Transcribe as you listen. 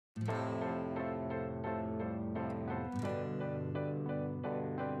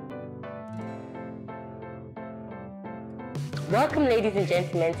Welcome, ladies and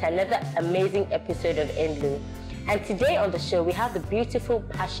gentlemen, to another amazing episode of INDLU. And today on the show, we have the beautiful,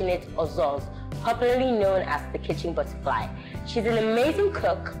 passionate Ozoz, popularly known as the Kitchen Butterfly. She's an amazing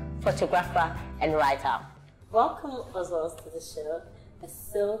cook, photographer, and writer. Welcome, Ozoz, to the show.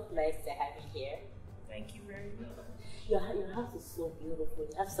 It's so nice to have you here. Thank you very much. Your house is so beautiful.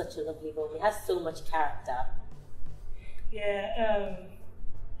 You have such a lovely home. It has so much character. Yeah,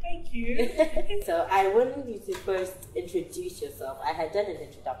 thank you. So I wanted you to first introduce yourself. I had done an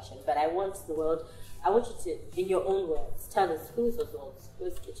introduction, but I want you to, in your own words, tell us who's Ozoz,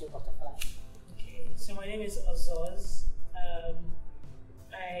 who's Kitchen Butterfly. Okay, so my name is Ozoz.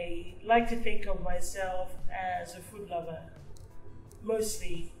 I like to think of myself as a food lover,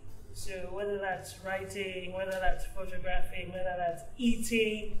 mostly. So whether that's writing, whether that's photographing, whether that's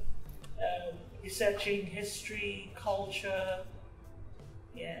eating, researching history, culture.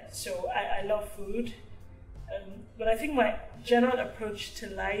 Yeah, so I love food. But I think my general approach to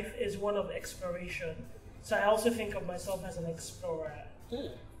life is one of exploration. So I also think of myself as an explorer.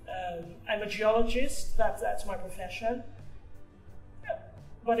 I'm a geologist, that's my profession.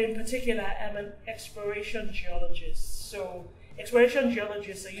 But in particular, I'm an exploration geologist. So exploration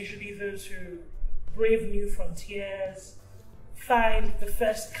geologists are usually those who brave new frontiers, find the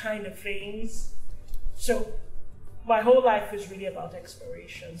first kind of things. So my whole life is really about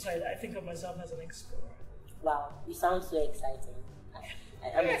exploration. So I think of myself as an explorer. Wow, you sound so exciting.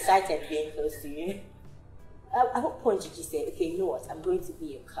 I'm excited being close to you. At what point did you say, okay, you know what, I'm going to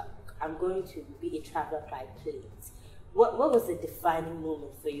be a cook. I'm going to be a traveler by plane. What was the defining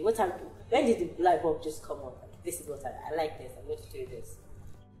moment for you? When did the light bulb just come on? Like, this is what I like this, I'm going to do this.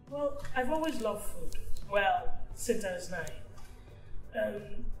 Well, I've always loved food. Well, since I was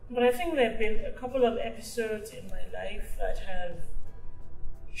 9. But I think there have been a couple of episodes in my life that have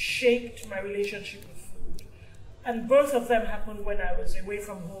shaped my relationship with food. And both of them happened when I was away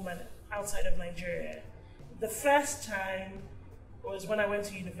from home and outside of Nigeria. The first time was when I went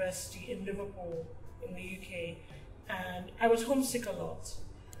to university in Liverpool, in the UK, and I was homesick a lot.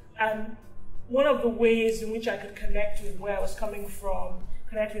 And one of the ways in which I could connect with where I was coming from,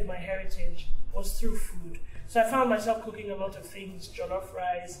 connect with my heritage, was through food. So I found myself cooking a lot of things, jollof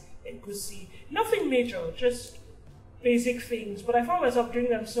rice, egusi, nothing major, just basic things. But I found myself doing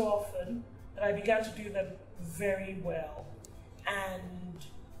them so often that I began to do them very well. And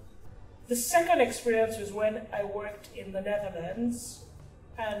the second experience was when I worked in the Netherlands.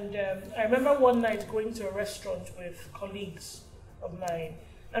 And I remember one night going to a restaurant with colleagues of mine.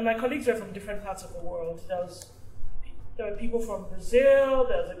 And my colleagues were from different parts of the world. There were people from Brazil,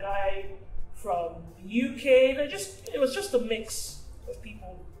 there was a guy from the UK. It was just a mix of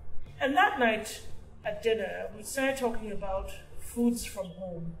people. And that night at dinner, we started talking about foods from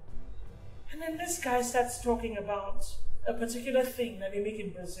home. And then this guy starts talking about a particular thing that they make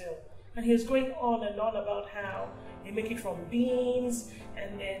in Brazil. And he was going on and on about how they make it from beans,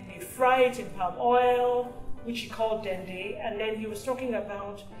 and then they fry it in palm oil, which he called dende. And then he was talking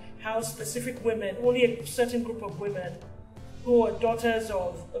about how specific women, only a certain group of women, who are daughters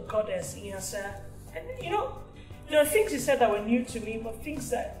of a goddess, Inyasa. And there are things he said that were new to me, but things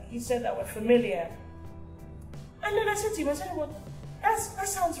that he said that were familiar. And then I said to him, well, that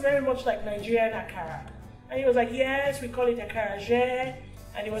sounds very much like Nigerian akara. And he was like, yes, we call it akara je.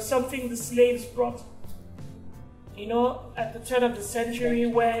 And it was something the slaves brought, at the turn of the century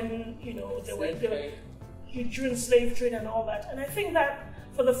when, they were during slave trade and all that. And I think that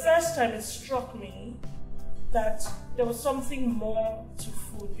for the first time it struck me that there was something more to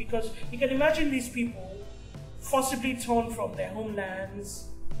food, because you can imagine these people forcibly torn from their homelands,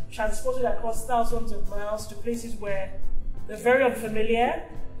 transported across thousands of miles to places where they're very unfamiliar,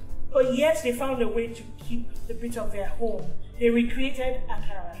 but yet they found a way to keep the bit of their home. They recreated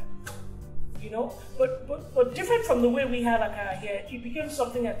akara, but different from the way we have akara here, it became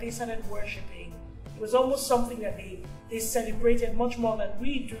something that they started worshipping. It was almost something that they celebrated much more than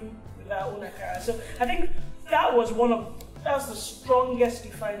we do with our own akara. So I think that was the strongest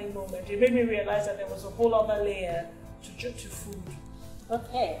defining moment. It made me realize that there was a whole other layer to food.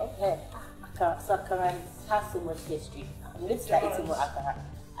 Okay. Akara, so akara has so much history. I'm going to start eating more akara.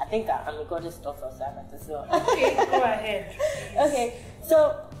 I think I'm a goddess daughter, so I might as well. Okay, go ahead. Okay,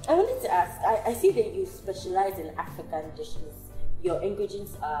 so I wanted to ask, I see that you specialize in African dishes. Your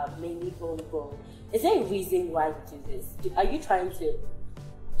ingredients are mainly homegrown. Is there a reason why you do this? Are you trying to,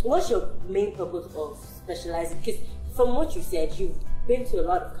 what's your main purpose of specializing? Because from what you said, you've been to a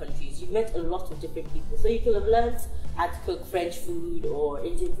lot of countries, you've met a lot of different people, so you could have learned how to cook French food or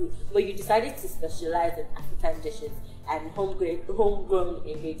Indian food, but you decided to specialize in African dishes and homegrown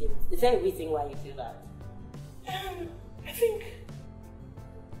ingredients. Is there a reason why you do that? I think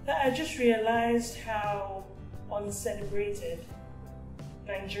that I just realized how uncelebrated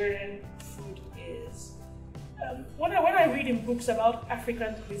Nigerian food is. When I read in books about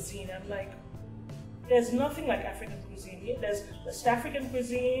African cuisine, I'm like, there's nothing like African cuisine. There's West African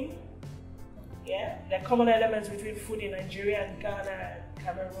cuisine, yeah, there are common elements between food in Nigeria and Ghana and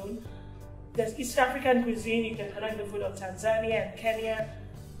Cameroon. There's East African cuisine, you can connect the food of Tanzania and Kenya.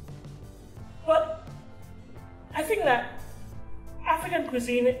 But I think that African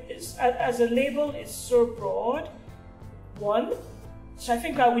cuisine is, as a label, is so broad, one. So I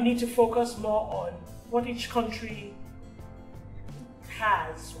think that we need to focus more on what each country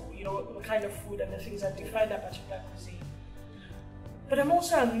has, you know, the kind of food and the things that define that particular cuisine. But I'm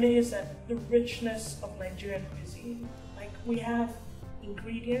also amazed at the richness of Nigerian cuisine. Like, we have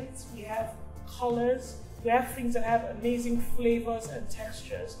ingredients, we have colors, we have things that have amazing flavors and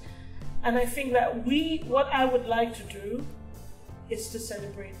textures. And I think that what I would like to do is to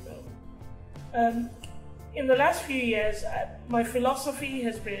celebrate them. In the last few years, my philosophy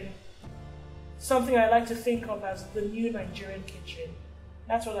has been something I like to think of as the new Nigerian kitchen.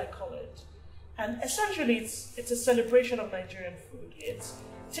 That's what I call it. And essentially, it's a celebration of Nigerian food. It's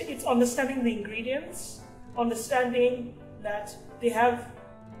understanding the ingredients, understanding that they have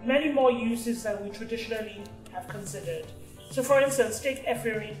many more uses than we traditionally have considered. So for instance, take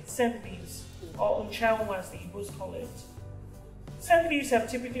efere, scent leaves, or unchanwu as the Igbos call it. Scent leaves have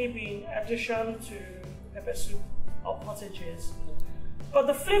typically been addition to pepper soup or pottages. But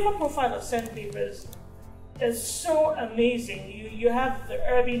the flavor profile of scent leaves is so amazing. You have the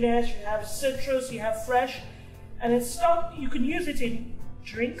herbiness, you have citrus, you have fresh, and it's not, you can use it in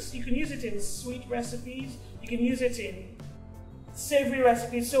drinks, you can use it in sweet recipes, you can use it in savory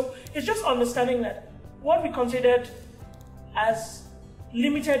recipes. So it's just understanding that what we considered as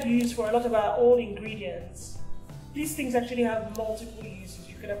limited use for a lot of our own ingredients, these things actually have multiple uses.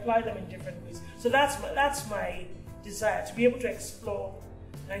 You can apply them in different ways. So that's my desire, to be able to explore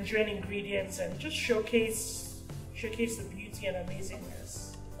Nigerian ingredients and just showcase the beauty and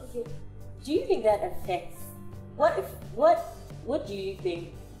amazingness. Okay. Do you think that affects, what do you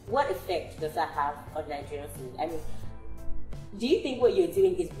think, what effect does that have on Nigerian food? I mean, do you think what you're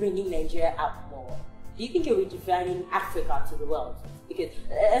doing is bringing Nigeria out more? Do you think you're redefining Africa to the world? Because,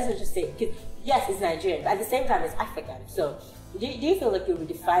 let's just say, because yes, it's Nigerian, but at the same time, it's African. So, do you feel like you're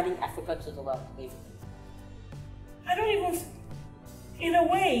redefining Africa to the world, basically? I don't even, in a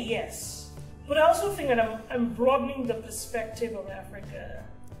way, yes. But I also think that I'm broadening the perspective of Africa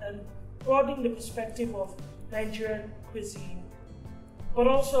and broadening the perspective of Nigerian cuisine, but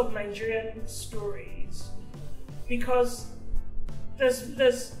also of Nigerian stories. Because I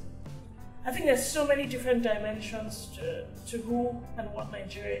think there's so many different dimensions to who and what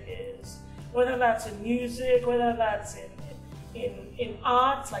Nigeria is. Whether that's in music, whether that's in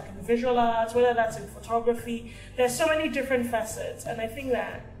art, like in visual arts, whether that's in photography. There's so many different facets, and I think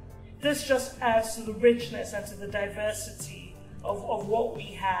that this just adds to the richness and to the diversity of what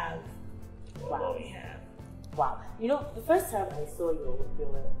we have. Wow. Wow. You know, the first time I saw your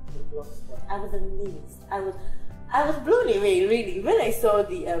blog spot, I was amazed. I was blown away, really, when I saw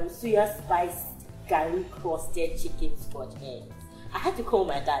the suya spiced gari crusted chicken scotch eggs. I had to call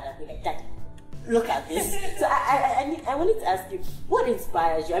my dad and be like, Dad, look at this. So I wanted to ask you, what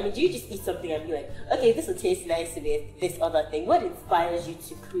inspires you? I mean, do you just eat something and be like, okay, this will taste nice with this other thing? What inspires you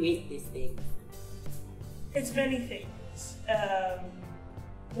to create this thing? It's many things.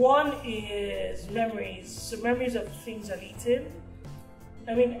 One is memories. So memories of things I've eaten.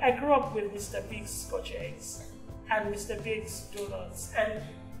 I mean, I grew up with Mr. Big's Scotch eggs and Mr. Big's donuts. And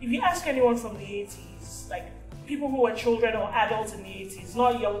if you ask anyone from the 80s, like people who were children or adults in the 80s,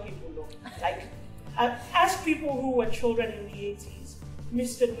 not young people though, like ask people who were children in the 80s,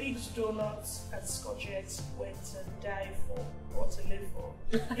 Mr. Big's donuts and Scotch eggs were to die for or to live for.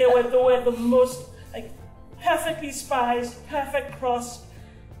 They were the most like perfectly spiced, perfect crust.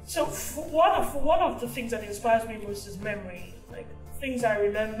 So one of the things that inspires me most is memory, like things I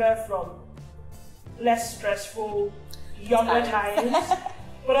remember from less stressful, younger times,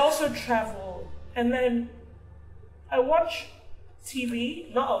 but also travel. And then I watch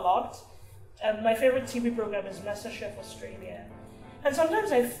TV, not a lot. My favorite TV program is MasterChef Australia. And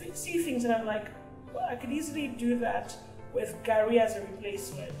sometimes I see things and I'm like, well, I could easily do that with Gary as a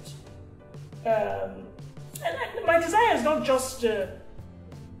replacement. And my desire is not just to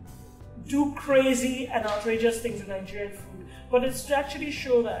do crazy and outrageous things with Nigerian food, but it's to actually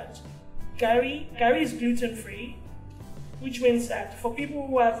show that Gary is gluten-free, which means that for people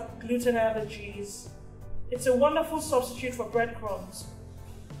who have gluten allergies, it's a wonderful substitute for breadcrumbs.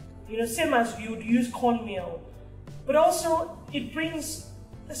 You know, same as you would use cornmeal. But also, it brings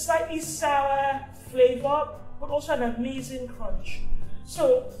a slightly sour flavor, but also an amazing crunch.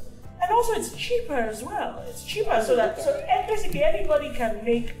 So, and also it's cheaper as well. It's cheaper so basically anybody can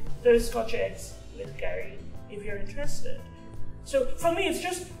make those Scotch eggs with Gary if you're interested. So for me, it's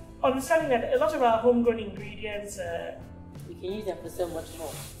just understanding that a lot of our homegrown ingredients, we can use them for so much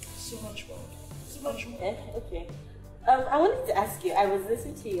more. So much more. So much more. Okay. I wanted to ask you, I was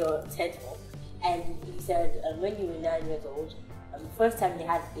listening to your TED Talk, and you said when you were 9 years old, the first time you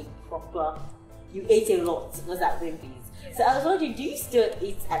had you ate a lot, was at Wimby's. Yes. So I was wondering, do you still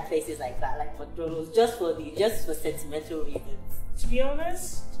eat at places like that, like McDonald's, just for sentimental reasons? To be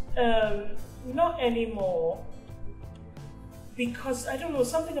honest, not anymore. Because, I don't know,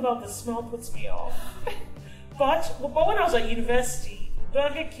 something about the smell puts me off. But when I was at university,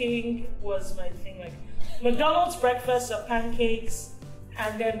 Burger King was my thing. Like McDonald's breakfast of pancakes,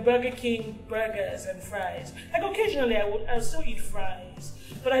 and then Burger King burgers and fries. Like occasionally I'll still eat fries,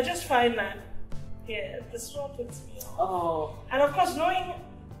 but I just find that, the smell puts me off. Oh. And of course, knowing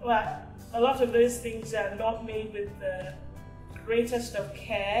that a lot of those things are not made with the greatest of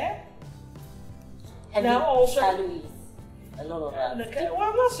care. And now also calories. A lot of that. Well,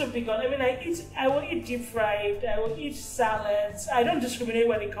 I'm not so big on. I mean, I will eat deep fried. I will eat salads. I don't discriminate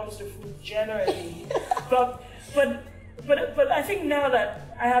when it comes to food generally, but I think now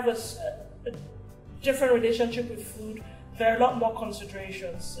that I have a different relationship with food, there are a lot more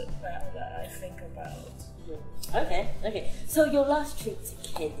considerations that I think about. Okay. So your last trip to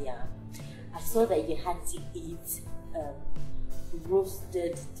Kenya, I saw that you had to eat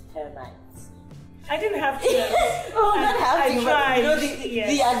roasted termites. I didn't have to. I tried. You know,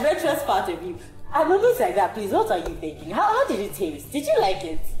 the adventurous part of you. I'm almost like that. Please, what are you thinking? How did it taste? Did you like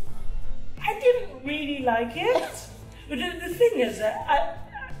it? I didn't really like it. But the thing is that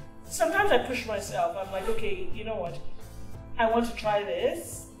sometimes I push myself. I'm like, okay, you know what? I want to try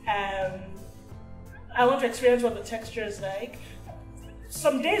this. I want to experience what the texture is like.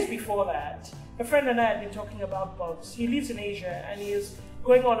 Some days before that, a friend and I had been talking about bugs. He lives in Asia, and he is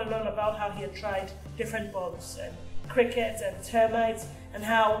going on and on about how he had tried different bugs and crickets and termites and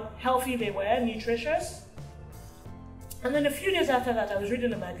how healthy they were and nutritious. And then a few days after that, I was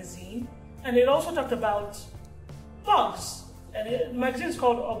reading a magazine, and it also talked about bugs. And the magazine is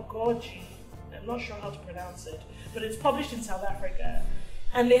called Ogoji. I'm not sure how to pronounce it, but it's published in South Africa.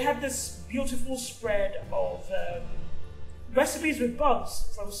 And they had this beautiful spread of recipes with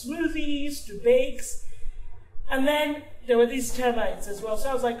bugs, from smoothies to bakes. And then there were these termites as well. So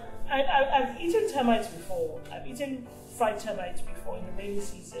I was like, I've eaten termites before. I've eaten fried termites before in the rainy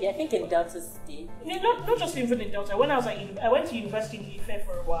season. Yeah, I think in Delta State. Yeah, not just even in Delta. When I went to university in Ife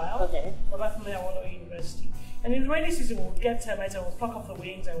for a while. Okay. But back from there, I went to university. And in the rainy season, we would get termites and we'd pluck off the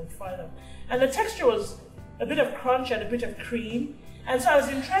wings and we'd fry them. And the texture was a bit of crunch and a bit of cream. And so I was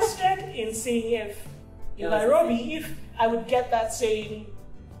interested in seeing if in Nairobi, if I would get that same,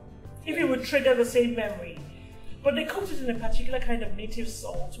 if it would trigger the same memory. But they cooked it in a particular kind of native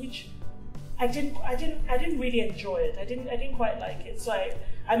salt, which I didn't really enjoy it. I didn't quite like it. So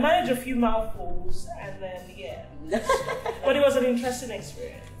I managed a few mouthfuls, and then but it was an interesting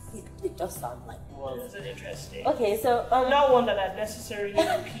experience. It does sound like one. It was an interesting. Okay, so not one that I'd necessarily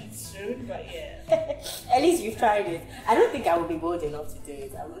repeat soon, but yeah. At least you've tried it. I don't think I would be bold enough to do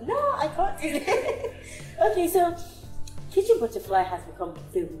it. No, I can't do it. Okay, so Kitchen Butterfly has become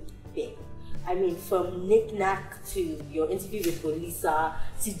very big. I mean, from Knick Knack to your interview with Olisa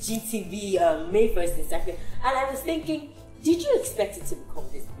to GTV May 1st and 2nd. And I was thinking, did you expect it to become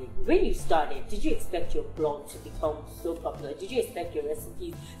this big? When you started, did you expect your blog to become so popular? Did you expect your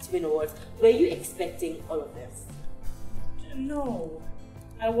recipes to win awards? Were you expecting all of this? No,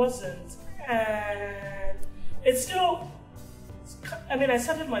 I wasn't. And it's still, I mean, I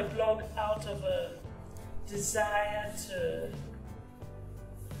started my blog out of a desire to,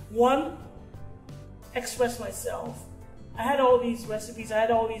 one, express myself. I had all these recipes, I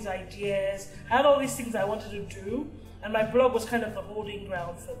had all these ideas, I had all these things I wanted to do, and my blog was kind of the holding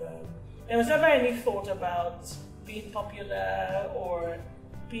ground for them. There was never any thought about being popular or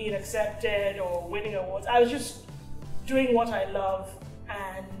being accepted or winning awards. I was just doing what I love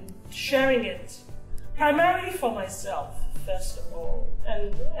and sharing it, primarily for myself, first of all.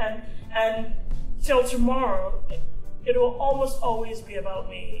 And till tomorrow, it will almost always be about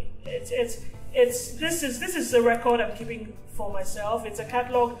me. This is the record I'm keeping for myself. It's a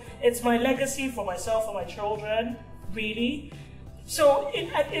catalog. It's my legacy for myself, for my children, really. So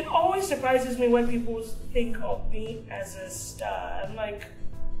it always surprises me when people think of me as a star. I'm like,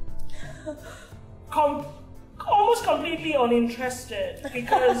 almost completely uninterested,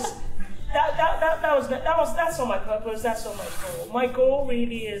 because that's not my purpose. That's not my goal. My goal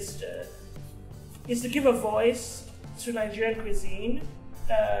really is to give a voice to Nigerian cuisine.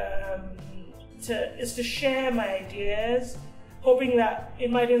 Is to share my ideas, hoping that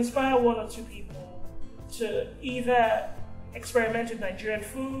it might inspire one or two people to either experiment with Nigerian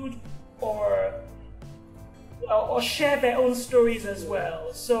food or share their own stories as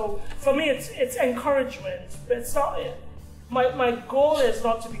well. So for me, it's encouragement, but it's not. My goal is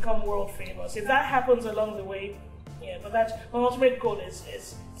not to become world famous. If that happens along the way, yeah. But my ultimate goal is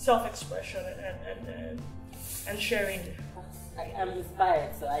self-expression and sharing. I'm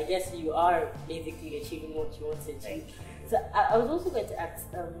inspired, so I guess you are basically achieving what you want to achieve. So I was also going to ask,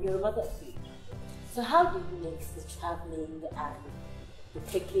 you're a mother of three. So how do you mix the traveling and the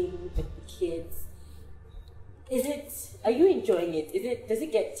cooking with the kids? Are you enjoying it? Does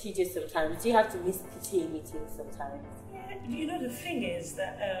it get tedious sometimes? Do you have to miss PTA meetings sometimes? Yeah, the thing is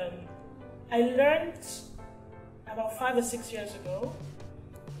that I learned about 5 or 6 years ago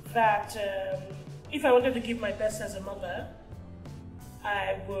that if I wanted to give my best as a mother,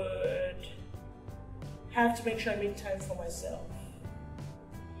 I would have to make sure I made time for myself.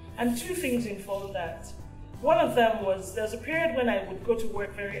 And two things involved that. One of them was, there was a period when I would go to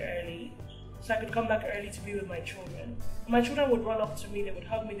work very early, so I could come back early to be with my children. My children would run up to me, they would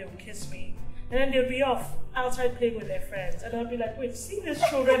hug me, they would kiss me, and then they would be off outside playing with their friends. And I'd be like, wait, see these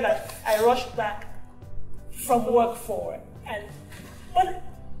children that I rushed back from work for?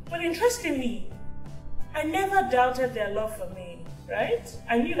 But interestingly, I never doubted their love for me. Right?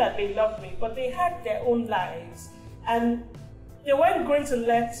 I knew that they loved me, but they had their own lives, and they weren't going to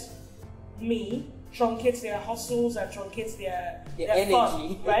let me truncate their hustles and truncate their energy,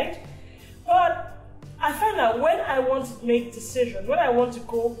 fun, right? But I found that when I want to make decisions, when I want to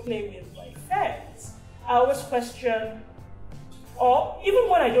go play with my friends, I always question, or even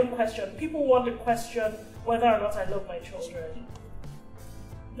when I don't question, people want to question whether or not I love my children.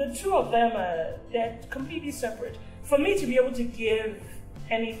 The two of them they're completely separate. For me to be able to give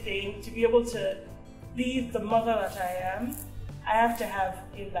anything, to be able to be the mother that I am, I have to have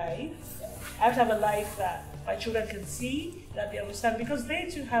a life. I have to have a life that my children can see, that they understand, because they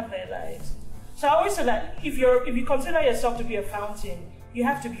too have their lives. So I always say that if you consider yourself to be a fountain, you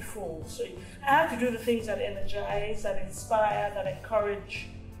have to be full. So I have to do the things that energize, that inspire, that encourage,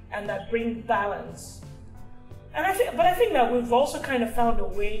 and that bring balance. And I think that we've also kind of found a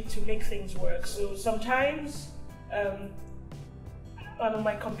way to make things work. So sometimes on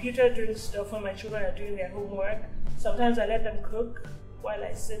my computer doing stuff when my children are doing their homework, sometimes I let them cook while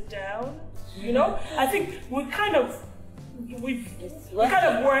I sit down. I think we kind of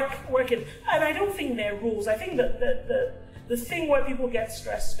work it, and I don't think there are rules. I think that the thing where people get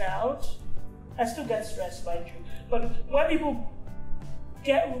stressed out, I still get stressed, mind you, but where people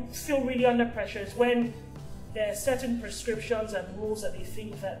feel really under pressure is when there are certain prescriptions and rules that they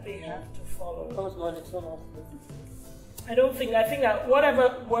think that they have to follow. I think that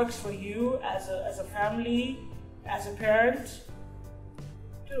whatever works for you as a family, as a parent,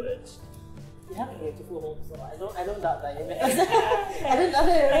 do it. You have a beautiful home, so I don't doubt that.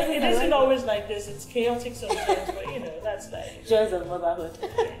 It isn't always like this. It's chaotic sometimes, but that's like joys of motherhood.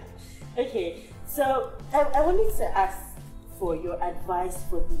 Okay, so I wanted to ask for your advice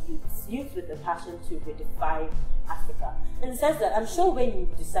for the youth with the passion to redefine Africa. In the sense that I'm sure when you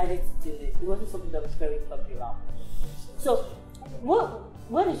decided to do it wasn't something that was very popular. So,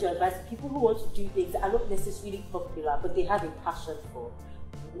 what is your advice to people who want to do things that are not necessarily popular, but they have a passion for?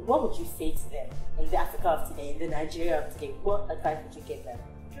 What would you say to them in the Africa of today, in the Nigeria of today? What advice would you give them?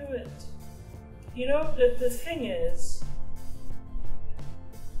 Do it. The thing is,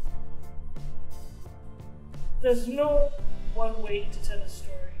 there's no one way to tell a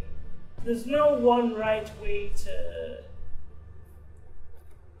story. There's no one right way to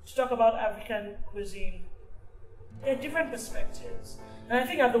talk about African cuisine. There are different perspectives. And I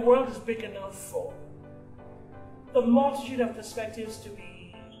think that the world is big enough for the multitude of perspectives to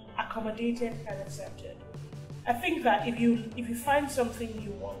be accommodated and accepted. I think that if you find something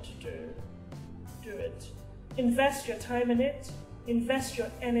you want to do it. Invest your time in it, invest your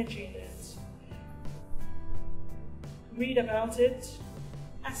energy in it. Read about it,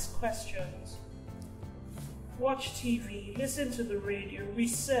 ask questions, watch TV, listen to the radio,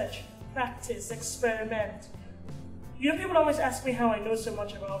 research, practice, experiment. You know, people always ask me how I know so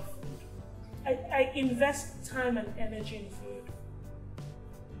much about food. I invest time and energy in food.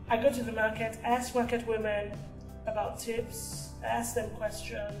 I go to the market, I ask market women about tips, I ask them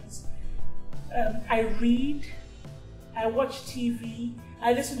questions, I read, I watch TV,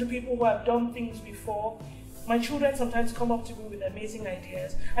 I listen to people who have done things before. My children sometimes come up to me with amazing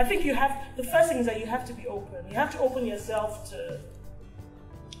ideas. I think the first thing is that you have to be open. You have to open yourself to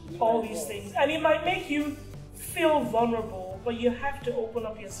all these things. And it might make you feel vulnerable, but you have to open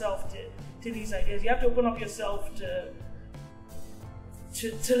up yourself to these ideas. You have to open up yourself to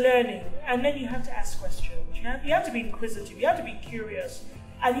learning. And then you have to ask questions. You have to be inquisitive. You have to be curious.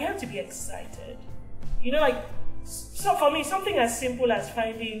 And you have to be excited. You know, like, so for me, something as simple as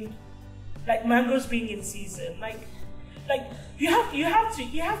finding like mangoes being in season, like you have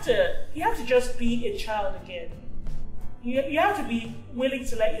to just be a child again. You have to be willing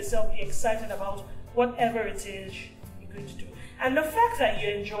to let yourself be excited about whatever it is you're going to do. And the fact that you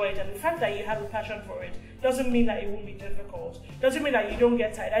enjoy it and the fact that you have a passion for it doesn't mean that it won't be difficult. Doesn't mean that you don't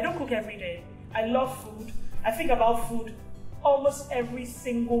get tired. I don't cook every day. I love food. I think about food almost every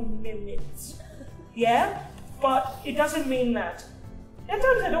single minute. Yeah? But it doesn't mean that. There are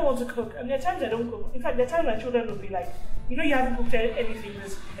times I don't want to cook, and there are times I don't cook. In fact, there are times my children will be like, you know, you haven't cooked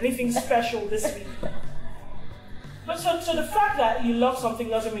anything special this week. But so the fact that you love something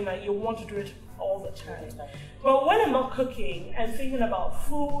doesn't mean that you want to do it all the time. But when I'm not cooking, I'm thinking about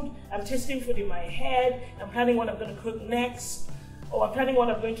food, I'm tasting food in my head, I'm planning what I'm going to cook next, or I'm planning what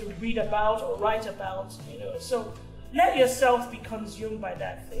I'm going to read about or write about, you know. So let yourself be consumed by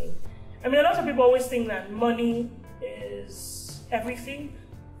that thing. I mean, a lot of people always think that money is everything.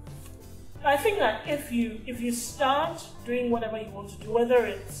 I think that if you start doing whatever you want to do, whether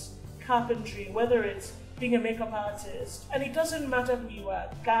it's carpentry, whether it's being a makeup artist, and it doesn't matter who you are,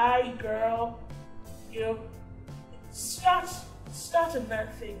 guy, girl, you know, start in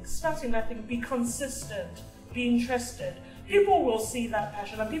that thing, be consistent, be interested. People will see that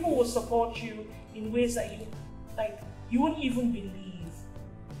passion and people will support you in ways that you wouldn't even believe,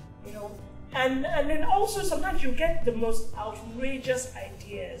 you know. And then also sometimes you get the most outrageous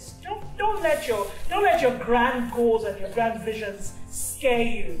ideas. Don't let your grand goals and your grand visions scare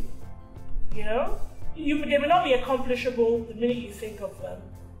you. You know, they may not be accomplishable the minute you think of them,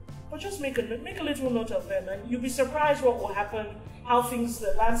 but just make a little note of them, and you'll be surprised what will happen. How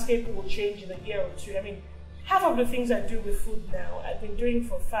the landscape will change in a year or two. I mean, half of the things I do with food now, I've been doing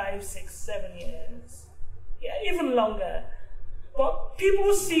for 5, 6, 7 years. Yeah, even longer. But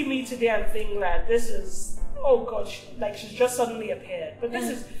people see me today and think that this is, oh gosh, like she's just suddenly appeared. But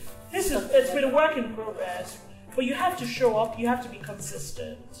it's been a work in progress. But you have to show up, you have to be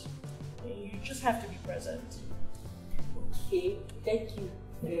consistent. You just have to be present. Okay, thank you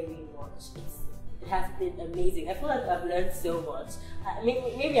very much. It has been amazing. I feel like I've learned so much.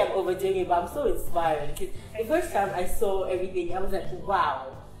 Maybe I'm overdoing it, but I'm so inspired. Because the first time I saw everything, I was like,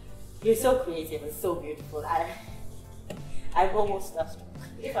 wow, you're so creative and so beautiful. I'm almost lost.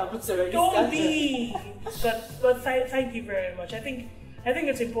 If I'm not already Don't be. But thank you very much. I think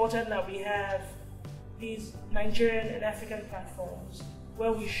it's important that we have these Nigerian and African platforms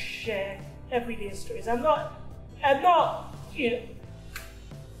where we share everyday stories. I'm not. You know,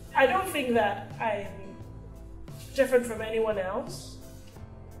 I don't think that I'm different from anyone else.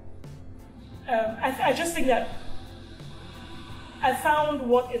 I just think that I found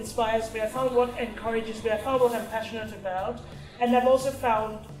what inspires me, I found what encourages me, I found what I'm passionate about, and I've also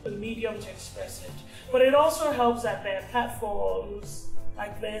found a medium to express it. But it also helps that there are platforms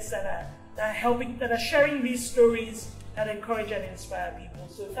like this that are sharing these stories that encourage and inspire people.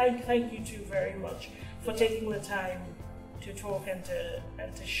 So thank you two very much for taking the time to talk and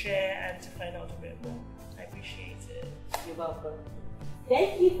to share and to find out a bit more. I appreciate it. You're welcome.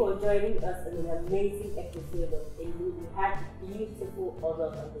 Thank you for joining us on an amazing episode of INDLU. We had beautiful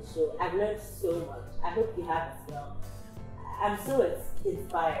Ozoz on the show. I've learned so much. I hope you have as well. I'm so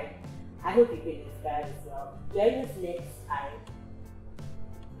inspired. I hope you've been inspired as well. Join us next time.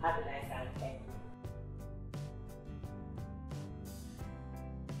 Have a nice time.